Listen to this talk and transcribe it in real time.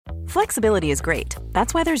Flexibility is great.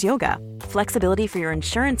 That's why there's yoga. Flexibility for your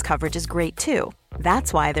insurance coverage is great too.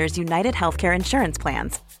 That's why there's United Healthcare Insurance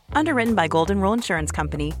Plans. Underwritten by Golden Rule Insurance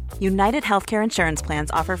Company, United Healthcare Insurance Plans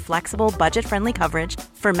offer flexible, budget-friendly coverage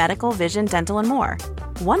for medical, vision, dental, and more.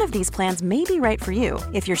 One of these plans may be right for you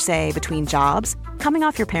if you're, say, between jobs, coming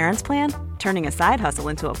off your parents' plan, turning a side hustle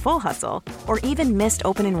into a full hustle, or even missed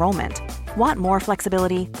open enrollment. Want more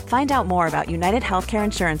flexibility? Find out more about United Healthcare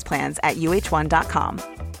Insurance Plans at uh1.com.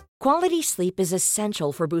 Quality sleep is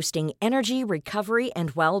essential for boosting energy, recovery,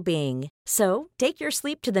 and well-being. So, take your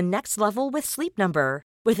sleep to the next level with Sleep Number.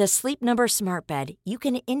 With a Sleep Number smart bed, you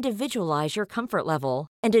can individualize your comfort level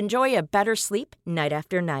and enjoy a better sleep night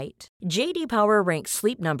after night. J.D. Power ranks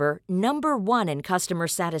Sleep Number number 1 in customer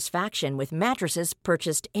satisfaction with mattresses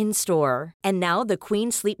purchased in-store. And now the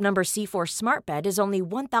Queen Sleep Number C4 smart bed is only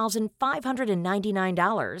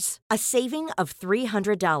 $1,599, a saving of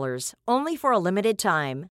 $300, only for a limited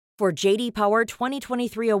time. For J.D. Power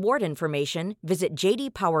 2023 award information, visit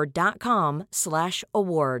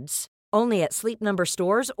jdpower.com/awards. Only at Sleep Number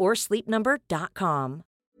stores or sleepnumber.com.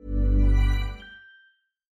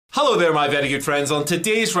 Hello there, my very good friends. On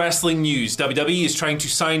today's wrestling news, WWE is trying to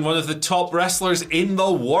sign one of the top wrestlers in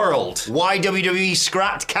the world. Why WWE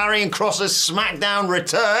scrapped Karrion Kross's SmackDown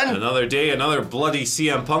return. Another day, another bloody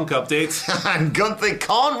CM Punk update. And Gunther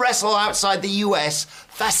can't wrestle outside the US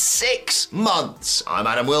for 6 months. I'm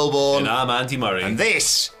Adam Wilborn. And I'm Andy Murray. And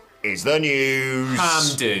this is the news.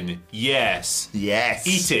 Hamden, yes. Yes.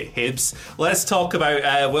 Eat it, Hibs. Let's talk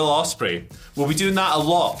about Will Ospreay. We'll be doing that a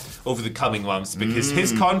lot over the coming months because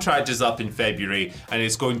his contract is up in February and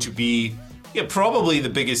it's going to be probably the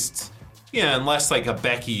biggest, unless like a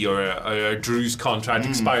Becky or a Drew's contract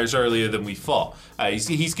expires earlier than we thought.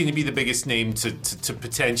 He's going to be the biggest name to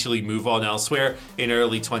potentially move on elsewhere in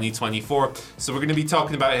early 2024. So we're going to be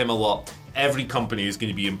talking about him a lot. Every company is going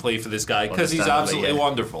to be in play for this guy because he's absolutely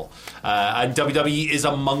wonderful. And WWE is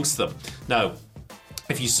amongst them. Now,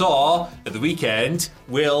 if you saw at the weekend,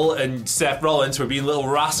 Will and Seth Rollins were being little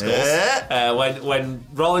rascals when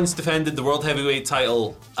Rollins defended the World Heavyweight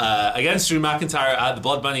title against Drew McIntyre at the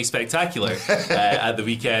Blood Money Spectacular at the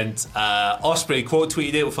weekend. Ospreay quote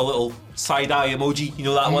tweeted it with a little side-eye emoji. You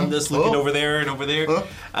know that one that's looking over there and over there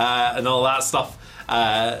and all that stuff.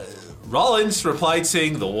 Rollins replied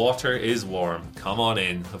saying, "The water is warm. Come on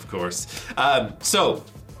in," of course. So,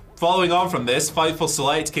 following on from this, Fightful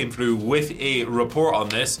Select came through with a report on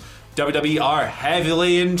this. WWE are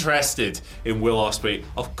heavily interested in Will Ospreay.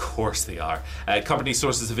 Of course they are. Company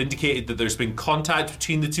sources have indicated that there's been contact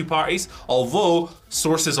between the two parties, although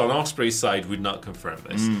sources on Ospreay's side would not confirm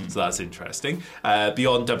this. So that's interesting.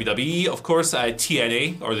 Beyond WWE, of course,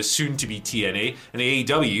 TNA, or the soon-to-be TNA, and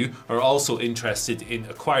AEW are also interested in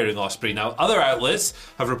acquiring Ospreay. Now, other outlets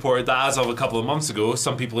have reported that as of a couple of months ago,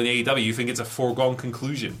 some people in AEW think it's a foregone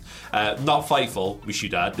conclusion. Not Fightful, we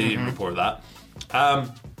should add. They didn't report that.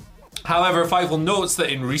 However, Fightful notes that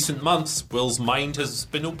in recent months, Will's mind has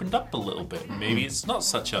been opened up a little bit. Maybe it's not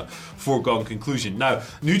such a foregone conclusion. Now,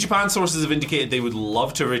 New Japan sources have indicated they would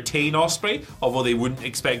love to retain Ospreay, although they wouldn't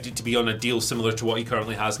expect it to be on a deal similar to what he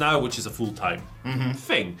currently has now, which is a full-time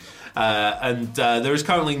thing. And there is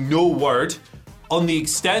currently no word on the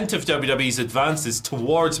extent of WWE's advances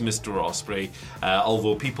towards Mr. Ospreay,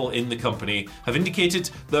 although people in the company have indicated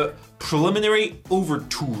that preliminary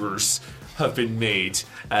overtures have been made.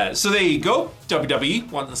 So there you go. WWE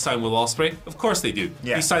want to sign Will Ospreay. Of course they do.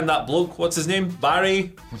 Yeah. He signed that bloke. What's his name?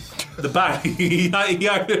 Barry? The Barry. he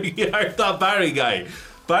hired that Barry guy.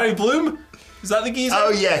 Barry Bloom? Is that the geezer? Oh,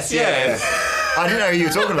 yes. Yeah. I didn't know who you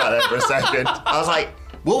were talking about there for a second. I was like,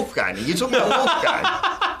 Wolfgang? Are you talking about Wolfgang?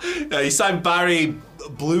 No, he signed Barry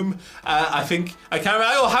Bloom, I think. I can't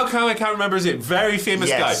remember. Oh, how come I can't remember his name? Very famous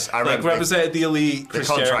guy. I remember. Like, represented the Elite, the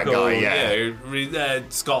contract guy,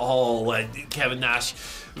 Scott Hall, Kevin Nash.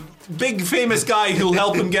 Big famous guy who'll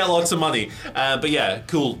help him get lots of money. But yeah,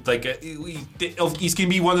 cool. Like he's going to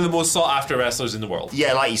be one of the most sought after wrestlers in the world.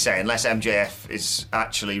 Yeah, like you say, unless MJF is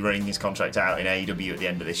actually running his contract out in AEW at the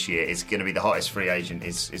end of this year, it's going to be the hottest free agent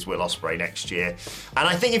is Will Ospreay next year. And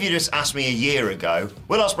I think if you just asked me a year ago,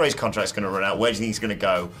 Will Ospreay's contract's going to run out, where do you think he's going to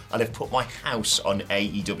go? I'd have put my house on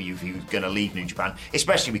AEW if he was going to leave New Japan,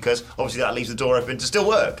 especially because obviously that leaves the door open to still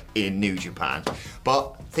work in New Japan.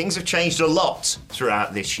 But things have changed a lot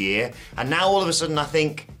throughout this year, and now all of a sudden I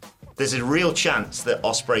think there's a real chance that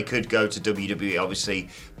Ospreay could go to WWE. Obviously,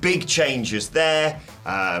 big changes there,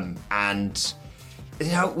 and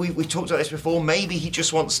you know, we talked about this before. Maybe he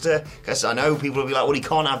just wants to, because I know people will be like, well, he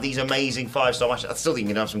can't have these amazing 5-star matches. I still think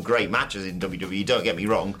he can have some great matches in WWE, don't get me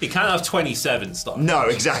wrong. He can't have 27 stars. No,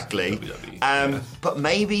 exactly. But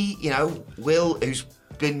maybe, you know, Will, who's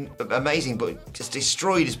been amazing, but just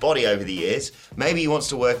destroyed his body over the years. Maybe he wants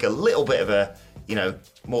to work a little bit of a,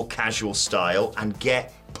 more casual style and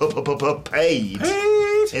get paid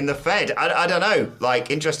in the Fed. I don't know.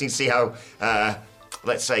 Interesting to see how,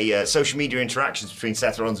 let's say, social media interactions between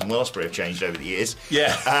Seth Rollins and Will Ospreay have changed over the years.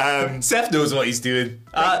 Yeah. Seth knows what he's doing.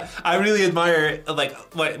 I really admire,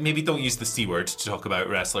 maybe don't use the C word to talk about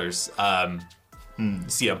wrestlers.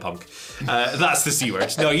 CM Punk. That's the C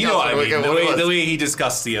word. No, you know what I mean. The way he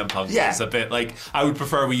discussed CM Punk is a bit I would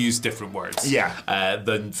prefer we use different words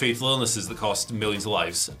than fatal illnesses that cost millions of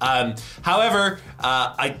lives. However,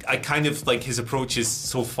 I kind of his approach is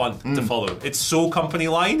so fun to follow. It's so company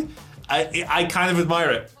line. I kind of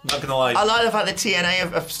admire it, not gonna lie. I like the fact that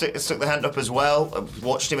TNA have stuck their hand up as well. I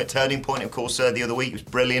watched him at Turning Point, of course, the other week. It was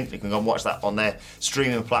brilliant. You can go and watch that on their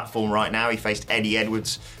streaming platform right now. He faced Eddie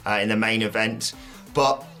Edwards in the main event.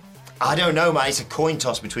 But I don't know, man. It's a coin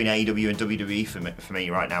toss between AEW and WWE for me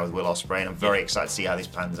right now with Will Ospreay, and I'm very excited to see how this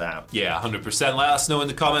pans out. Yeah, 100%. Let us know in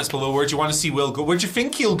the comments below where do you want to see Will go, where do you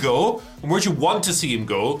think he'll go, and where do you want to see him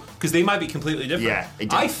go, because they might be completely different. Yeah,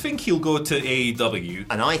 I think he'll go to AEW.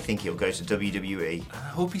 And I think he'll go to WWE. I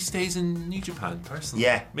hope he stays in New Japan, personally.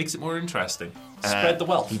 Yeah. Makes it more interesting. Spread the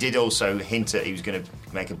wealth. He did also hint at he was going to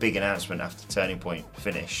make a big announcement after Turning Point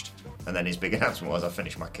finished. And then his big announcement was, I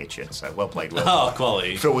finished my kitchen. So well played, Will. Oh,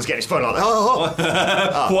 quality. Phil was getting his phone on.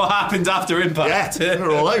 What happened after Impact? Yeah, we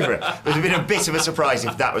were all over it. It would have been a bit of a surprise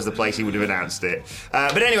if that was the place he would have announced it.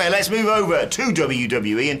 But anyway, let's move over to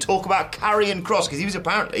WWE and talk about Karrion Kross, because he was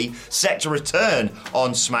apparently set to return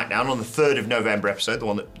on SmackDown on the 3rd of November episode, the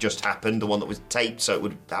one that just happened, the one that was taped, so it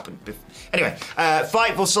would happen. Anyway,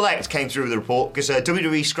 Fightful Select came through with a report, because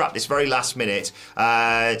WWE scrapped this very last minute,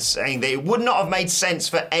 saying that it would not have made sense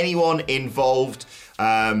for anyone involved.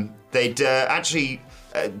 They'd actually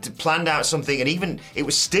planned out something, and even it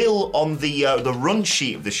was still on the run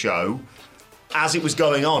sheet of the show as it was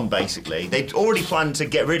going on. Basically, they'd already planned to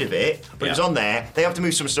get rid of it, but it was on there. They have to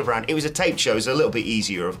move some stuff around. It was a taped show, it's a little bit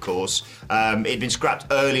easier, of course. It'd been scrapped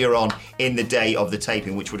earlier on in the day of the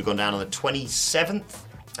taping, which would have gone down on the 27th,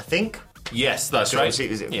 I think. Yes, that's right. So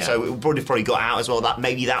it would have probably got out as well.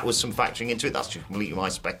 Maybe that was some factoring into it. That's just completely my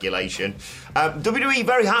speculation. WWE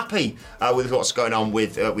very happy with what's going on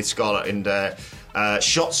with Scarlett and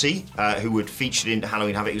Shotzi, who would featured in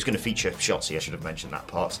Halloween Havoc. He was going to feature Shotzi, I should have mentioned that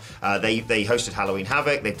part. They hosted Halloween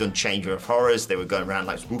Havoc. They've done Chamber of Horrors. They were going around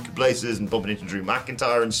like spooky places and bumping into Drew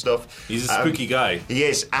McIntyre and stuff. He's a spooky guy. He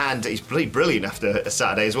is, and he's brilliant after a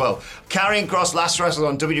Saturday as well. Karrion Kross last wrestled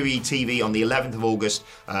on WWE TV on the 11th of August,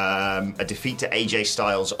 a defeat to AJ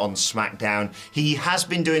Styles on SmackDown. He has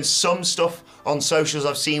been doing some stuff on socials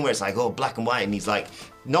I've seen where it's black and white, and he's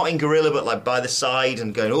not in gorilla, but by the side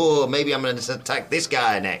and going, maybe I'm going to attack this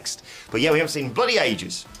guy next. But yeah, we haven't seen him bloody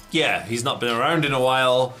ages. Yeah, he's not been around in a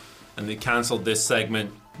while, and they cancelled this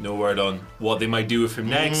segment. No word on what they might do with him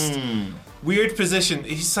next. Weird position.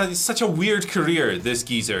 He's such a weird career, this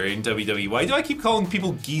geezer in WWE. Why do I keep calling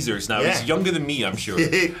people geezers now? Yeah. He's younger than me, I'm sure.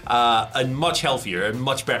 And much healthier and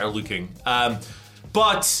much better looking. He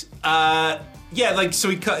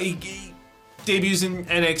debuts in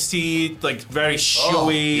NXT, very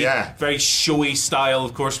showy, very showy style,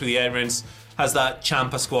 of course, with the entrance. Has that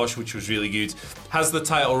Ciampa squash, which was really good. Has the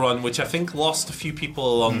title run, which I think lost a few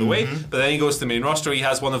people along the way. But then he goes to the main roster. He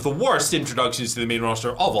has one of the worst introductions to the main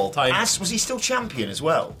roster of all time. Was he still champion as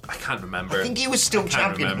well? I can't remember. I think he was still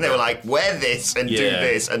champion. They were like, wear this and do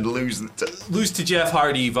this and lose. Lose to Jeff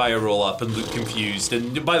Hardy via roll-up and look confused.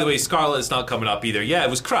 And by the way, Scarlett's not coming up either. Yeah, it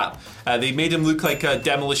was crap. They made him look like a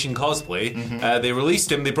demolition cosplay. They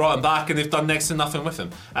released him, they brought him back, and they've done next to nothing with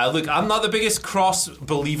him. Look, I'm not the biggest Kross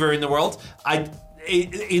believer in the world.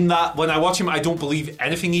 In that, when I watch him, I don't believe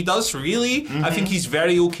anything he does, really. I think he's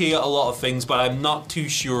very okay at a lot of things, but I'm not too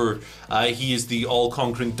sure he is the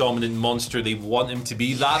all-conquering dominant monster they want him to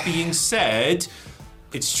be. That being said,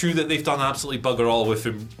 it's true that they've done absolutely bugger all with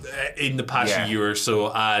him in the past year or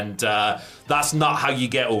so, and that's not how you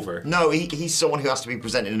get over. No, he's someone who has to be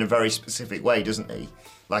presented in a very specific way, doesn't he?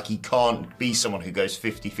 He can't be someone who goes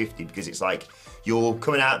 50-50, because it's you're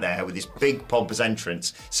coming out there with this big pompous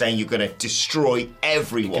entrance saying you're going to destroy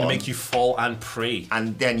everyone. Going to make you fall and pray.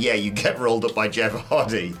 And then, you get rolled up by Jeff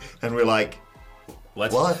Hardy, and we're like,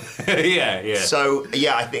 what? Yeah. So,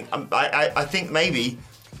 I think maybe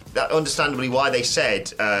that understandably why they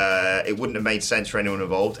said it wouldn't have made sense for anyone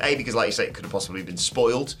involved. A, because like you say, it could have possibly been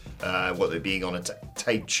spoiled, being on a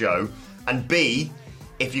taped show. And B,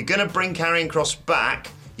 if you're going to bring Karrion Kross back,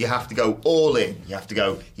 you have to go all in. You have to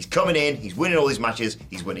go, he's coming in, he's winning all these matches,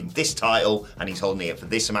 he's winning this title, and he's holding it for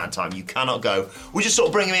this amount of time. You cannot go, we'll just sort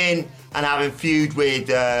of bring him in and have him feud with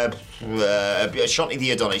Shanti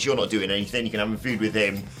the Adonis. You're not doing anything, you can have him feud with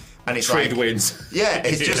him. And it's Trade like, wins. Yeah,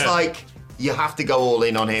 it's just like, you have to go all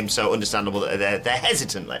in on him, so understandable that they're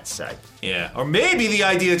hesitant, let's say. Yeah, or maybe the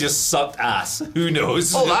idea just sucked ass. Who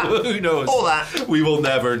knows? All that. Who knows? All that. We will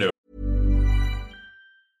never know.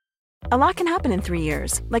 A lot can happen in 3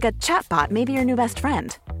 years, like a chatbot may be your new best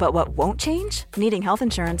friend. But what won't change? Needing health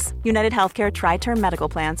insurance. United Healthcare Tri-Term Medical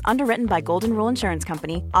Plans, underwritten by Golden Rule Insurance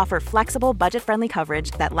Company, offer flexible, budget-friendly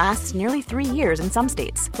coverage that lasts nearly 3 years in some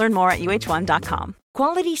states. Learn more at uh1.com.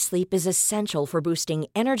 Quality sleep is essential for boosting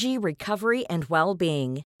energy, recovery, and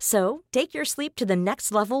well-being. So, take your sleep to the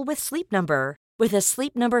next level with Sleep Number. With a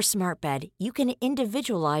Sleep Number smart bed, you can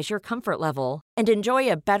individualize your comfort level and enjoy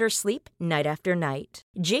a better sleep night after night.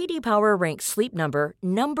 J.D. Power ranks Sleep Number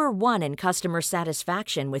 #1 in customer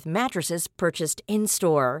satisfaction with mattresses purchased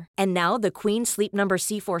in-store. And now the Queen Sleep Number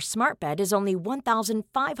C4 smart bed is only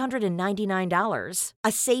 $1,599,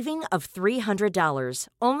 a saving of $300,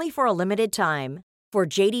 only for a limited time. For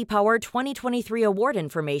JD Power 2023 award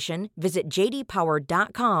information, visit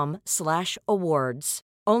jdpower.com/awards.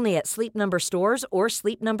 Only at Sleep Number stores or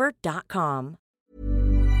sleepnumber.com.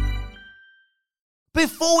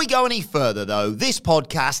 Before we go any further, though, this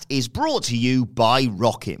podcast is brought to you by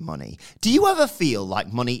Rocket Money. Do you ever feel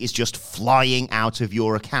like money is just flying out of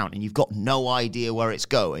your account and you've got no idea where it's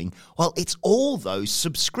going? Well, it's all those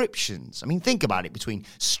subscriptions. I mean, think about it. Between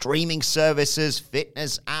streaming services,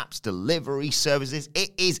 fitness apps, delivery services,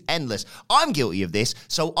 it is endless. I'm guilty of this,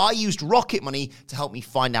 so I used Rocket Money to help me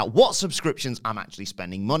find out what subscriptions I'm actually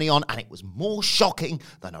spending money on, and it was more shocking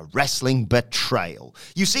than a wrestling betrayal.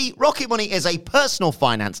 You see, Rocket Money is a personal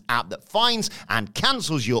finance app that finds and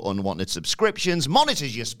cancels your unwanted subscriptions,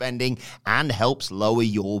 monitors your spending, and helps lower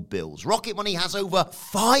your bills. Rocket Money has over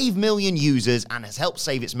 5 million users and has helped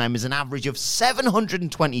save its members an average of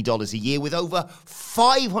 $720 a year, with over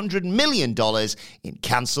 $500 million in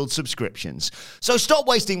cancelled subscriptions. So stop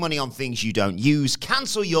wasting money on things you don't use.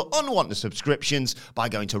 Cancel your unwanted subscriptions by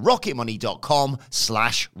going to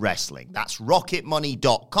rocketmoney.com/wrestling. That's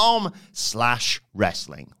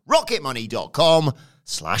rocketmoney.com/wrestling. rocketmoney.com/wrestling.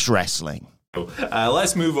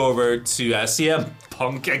 Let's move over to CM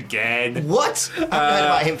Punk again. What? I've heard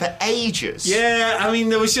about him for ages. Yeah, I mean,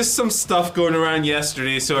 there was just some stuff going around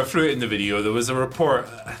yesterday, so I threw it in the video. There was a report.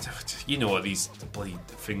 You know what these bloody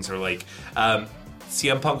things are like.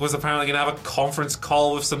 CM Punk was apparently going to have a conference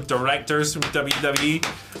call with some directors from WWE,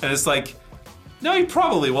 and it's like, no, he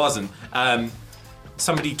probably wasn't.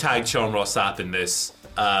 Somebody tagged Sean Ross Sapp in this.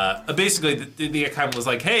 Basically, the account was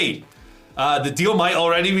like, hey, the deal might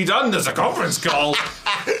already be done. There's a conference call.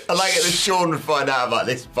 I like it that Sean would find out about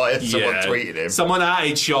this by someone tweeting him. Someone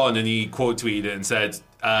added Sean and he quote tweeted it and said,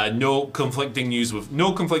 no conflicting news with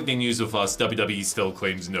us. WWE still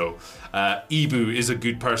claims no. Ibu is a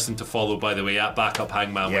good person to follow, by the way, at Backup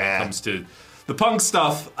Hangman when it comes to the Punk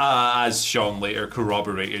stuff, as Sean later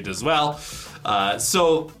corroborated as well.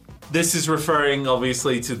 So this is referring,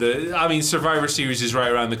 obviously, to Survivor Series is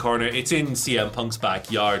right around the corner. It's in CM Punk's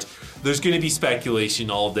backyard. There's going to be speculation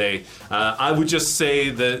all day. I would just say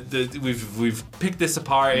that we've picked this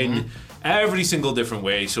apart in every single different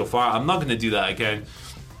way so far. I'm not going to do that again.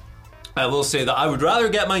 I will say that I would rather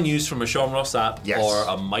get my news from a Sean Ross Sapp or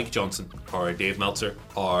a Mike Johnson or a Dave Meltzer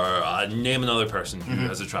or name another person who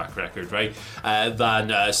has a track record, right?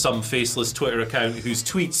 Than some faceless Twitter account whose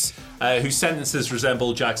sentences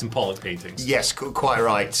resemble Jackson Pollock paintings. Yes, quite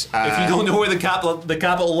right. If you don't know where the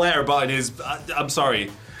capital letter button is, I'm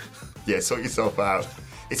sorry. Yeah, sort yourself out.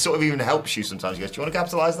 It sort of even helps you sometimes. You go, do you want to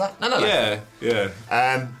capitalise that? No. Yeah.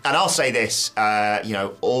 And I'll say this,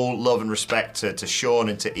 all love and respect to Sean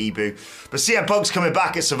and to Ibu. But CM Punk's coming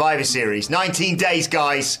back at Survivor Series. 19 days,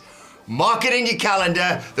 guys. Mark it in your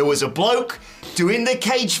calendar. There was a bloke doing the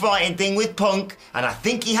cage fighting thing with Punk, and I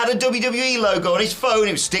think he had a WWE logo on his phone.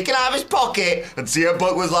 He was sticking out of his pocket, and CM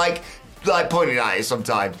Punk was like pointing at it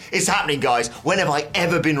sometimes. It's happening, guys. When have I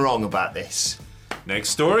ever been wrong about this? Next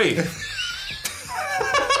story.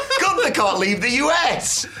 Gunther can't leave the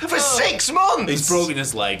US for 6 months. He's broken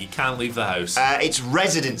his leg. He can't leave the house. It's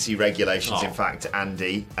residency regulations, in fact,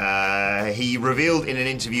 Andy. He revealed in an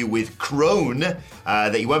interview with Kross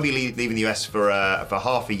that he won't be leaving the US for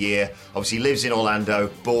half a year. Obviously, he lives in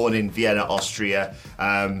Orlando, born in Vienna, Austria.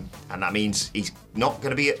 And that means he's not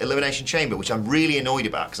going to be at Elimination Chamber, which I'm really annoyed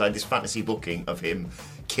about because I had this fantasy booking of him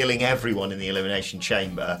killing everyone in the Elimination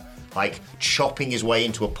Chamber. like chopping his way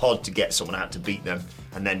into a pod to get someone out to beat them,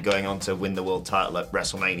 and then going on to win the world title at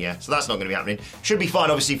WrestleMania. So that's not going to be happening. Should be fine,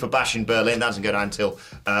 obviously, for Bash in Berlin. That doesn't go down until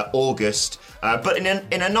August. But in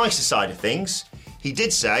a nicer side of things, he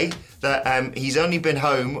did say that he's only been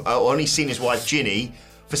home, or only seen his wife Ginny,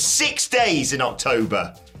 for 6 days in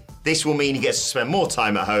October. This will mean he gets to spend more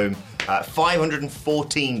time at home.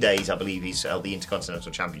 514 days, I believe he's held the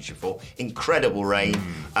Intercontinental Championship for. Incredible reign.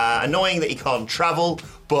 Annoying that he can't travel,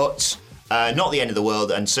 but not the end of the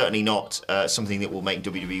world, and certainly not something that will make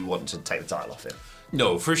WWE want to take the title off him.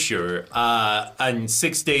 No, for sure. And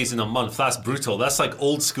 6 days in a month, that's brutal. That's like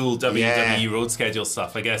old school WWE road schedule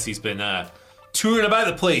stuff. I guess he's been touring about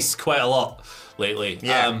the place quite a lot lately.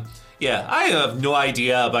 Yeah. I have no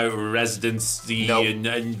idea about residency Nope.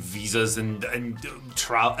 and visas and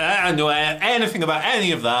travel. I don't know anything about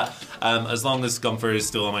any of that. As long as Gunther is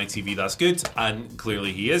still on my TV, that's good, and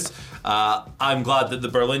clearly he is. I'm glad that the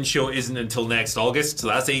Berlin show isn't until next August, so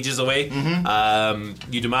that's ages away.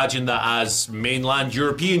 You'd imagine that as mainland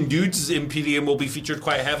European dudes, Imperium will be featured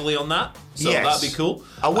quite heavily on that, so that'd be cool.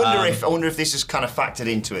 I wonder if this is kind of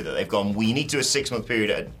factored into it, that they've gone, we need to do a 6-month period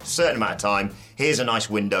at a certain amount of time. Here's a nice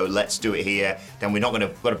window. Let's do it here. Then we're not going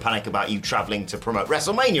to panic about you travelling to promote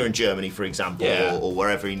WrestleMania in Germany, for example, or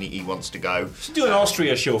wherever he wants to go. Should do an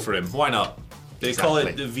Austria show for him. Why not? They call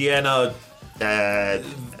it the Vienna.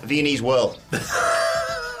 Viennese Whirl.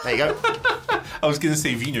 There you go. I was going to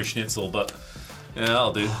say Wiener Schnitzel, but yeah,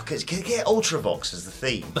 that'll do. Get Ultravox as the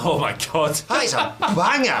theme. Oh my god. That is a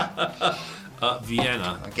banger.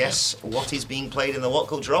 Vienna. I guess what is being played in the What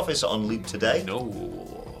Culture office on loop today? No.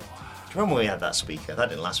 Do you remember when we had that speaker? That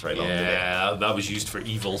didn't last very long, did it? Yeah, that was used for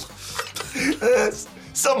evil.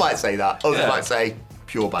 Some might say that. Others might say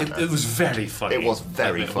pure banter. It was very funny. It was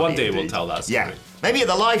very funny. One day indeed. we'll tell that story. Yeah. Maybe at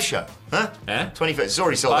the live show, huh? 21st. It's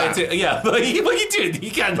already sold out. Yeah, but you did.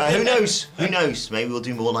 You can. But who knows? Who knows? Maybe we'll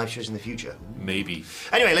do more live shows in the future. Maybe.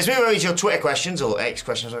 Anyway, let's move over to your Twitter questions, or X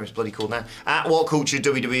questions, whatever it's bloody called now. At What Culture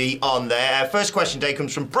WWE on there. First question today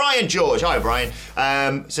comes from Brian George. Hi, Brian.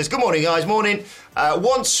 Says, good morning, guys. Morning.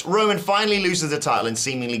 Once Roman finally loses the title and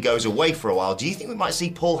seemingly goes away for a while, do you think we might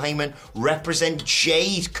see Paul Heyman represent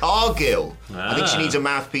Jade Cargill? I think she needs a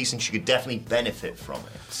mouthpiece and she could definitely benefit from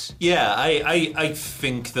it. Yeah, I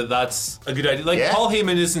think that's a good idea. Like, Paul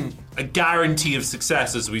Heyman isn't a guarantee of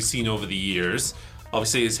success, as we've seen over the years.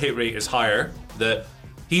 Obviously, his hit rate is higher.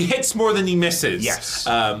 He hits more than he misses. Yes.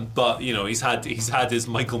 But, you know, he's had his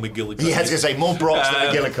Michael McGillicuddy. Yeah, I was going to say, more Brocks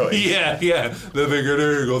than McGillicuddy. Yeah. The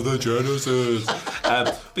beginning of the Genesis.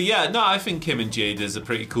 But yeah, no, I think him and Jade is a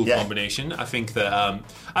pretty cool combination. I think that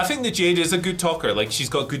Jade is a good talker. Like, she's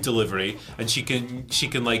got good delivery, and she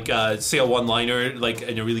can like say a one-liner like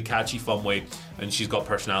in a really catchy, fun way. And she's got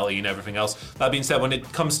personality and everything else. That being said, when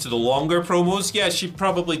it comes to the longer promos, yeah, she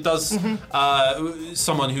probably does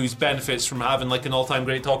someone who benefits from having like an all-time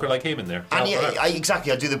great talker like Heyman there. And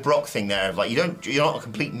exactly, I do the Brock thing there of like you're not a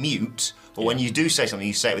complete mute, but when you do say something,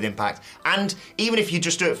 you say it with impact. And even if you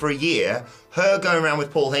just do it for a year, her going around with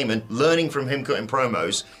Paul Heyman, learning from him cutting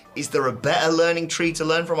promos. Is there a better learning tree to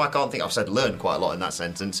learn from? I can't think. I've said learn quite a lot in that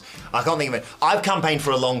sentence. I can't think of it. I've campaigned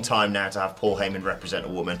for a long time now to have Paul Heyman represent a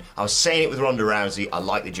woman. I was saying it with Ronda Rousey. I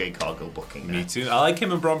like the Jade Cargill booking now. Me too. I like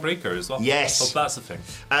him and Braun Breaker as well. Yes. Hope that's a thing.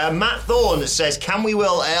 Matt Thorne says, can we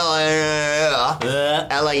will LA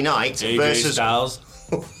Knight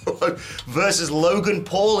versus Logan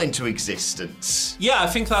Paul into existence? Yeah, I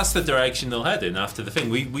think that's the direction they'll head in after the thing.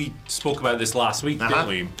 We spoke about this last week, didn't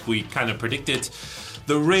we? We kind of predicted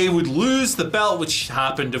that Ray would lose the belt, which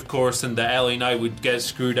happened, of course, and that LA Knight would get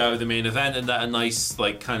screwed out of the main event, and that a nice,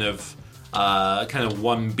 like, kind of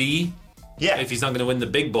 1B. Yeah. If he's not going to win the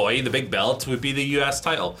big belt, would be the US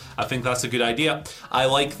title. I think that's a good idea. I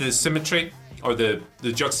like the symmetry. Or the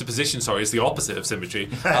juxtaposition, sorry, is the opposite of symmetry.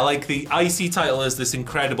 I like the IC title as this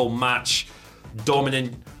incredible match,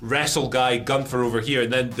 dominant wrestle guy, Gunther over here,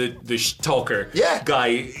 and then the talker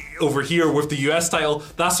guy over here with the US title.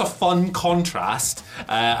 That's a fun contrast,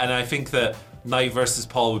 and I think that Knight versus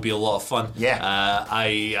Paul would be a lot of fun. Yeah,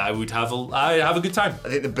 I would have a good time. I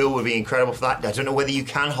think the bill would be incredible for that. I don't know whether you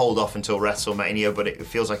can hold off until WrestleMania, but it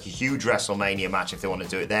feels like a huge WrestleMania match if they want to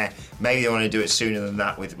do it there. Maybe they want to do it sooner than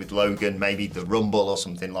that with Logan, maybe the Rumble or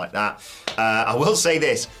something like that. I will say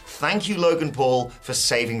this: thank you, Logan Paul, for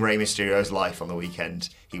saving Rey Mysterio's life on the weekend.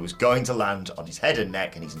 He was going to land on his head and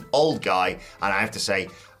neck, and he's an old guy, and I have to say,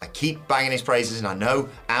 I keep banging his praises, and I know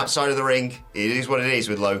outside of the ring, it is what it is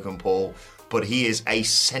with Logan Paul, but he is a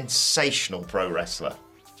sensational pro wrestler.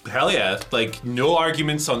 Hell yeah. Like, no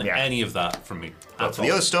arguments on any of that from me. But for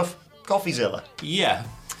the other stuff, CoffeeZilla. Yeah.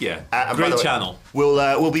 Yeah, And by great the way, channel.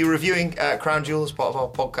 We'll be reviewing Crown Jewel as part of our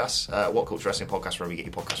podcast, What Culture Wrestling Podcast, where we get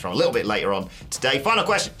your podcast from a little bit later on today. Final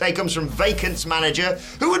question today comes from Vacant's manager,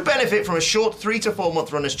 who would benefit from a short 3 to 4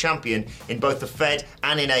 month run as champion in both the Fed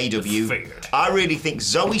and in AEW. Figured. I really think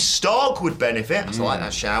Zoe Stark would benefit. I like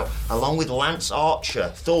that shout, along with Lance Archer.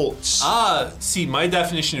 Thoughts? See, my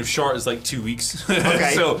definition of short is like 2 weeks.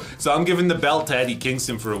 Okay. so I'm giving the belt to Eddie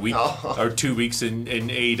Kingston for a week or 2 weeks in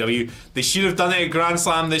AEW. They should have done it at Grand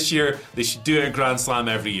Slam this year. They should do it at Grand Slam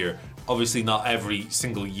every year. Obviously not every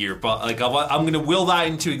single year, but like I'm going to will that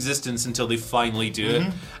into existence until they finally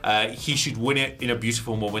do it. He should win it in a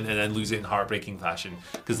beautiful moment and then lose it in heartbreaking fashion,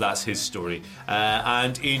 because that's his story.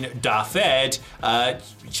 And in Da Fed,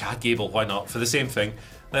 Chad Gable, why not? For the same thing.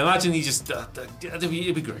 Now imagine he just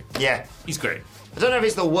it'd be great. Yeah, he's great. I don't know if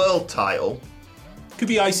it's the world title. Could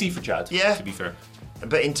be IC for Chad. Yeah, to be fair.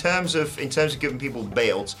 But in terms of giving people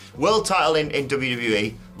belts, world title in WWE,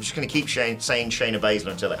 I'm just going to keep saying Shayna Baszler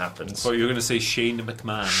until it happens. So you're going to say Shane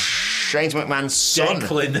McMahon. Shane McMahon's son,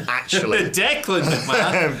 Declan. actually. Declan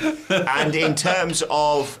McMahon. And in terms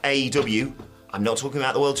of AEW, I'm not talking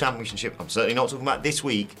about the World Championship. I'm certainly not talking about this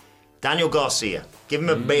week. Daniel Garcia, give him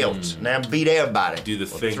a belt. Now beat everybody. Do the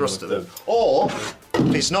thing. Thrust at them. Or,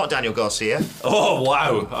 if it's not Daniel Garcia. Oh,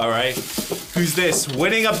 wow. All right. Who's this?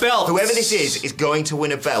 Winning a belt. Whoever this is going to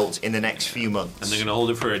win a belt in the next few months. And they're going to hold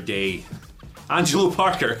it for a day. Angelo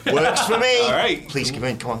Parker. Works for me. All right. Please come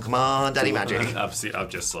in. Come on, Daddy Magic. I've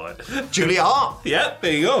just saw it. Julia Hart. Yeah,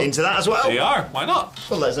 there you go. Into that as well. They are. Why not?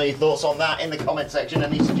 Well, let us know your thoughts on that in the comment section.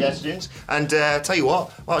 Any suggestions? And tell you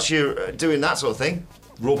what, whilst you're doing that sort of thing,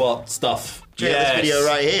 robot stuff. Check out this video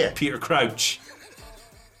right here. Peter Crouch.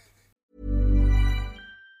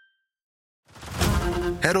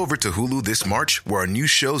 Head over to Hulu this March, where our new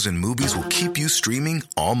shows and movies will keep you streaming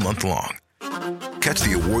all month long. Catch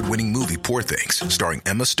the award-winning movie Poor Things, starring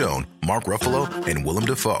Emma Stone, Mark Ruffalo, and Willem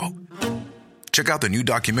Dafoe. Check out the new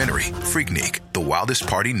documentary, Freaknik, The Wildest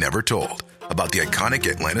Party Never Told, about the iconic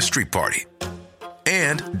Atlanta Street Party.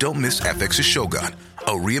 And don't miss FX's Shogun,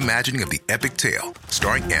 a reimagining of the epic tale,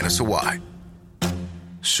 starring Anna Sawai.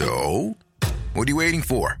 So, what are you waiting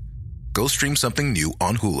for? Go stream something new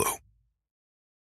on Hulu.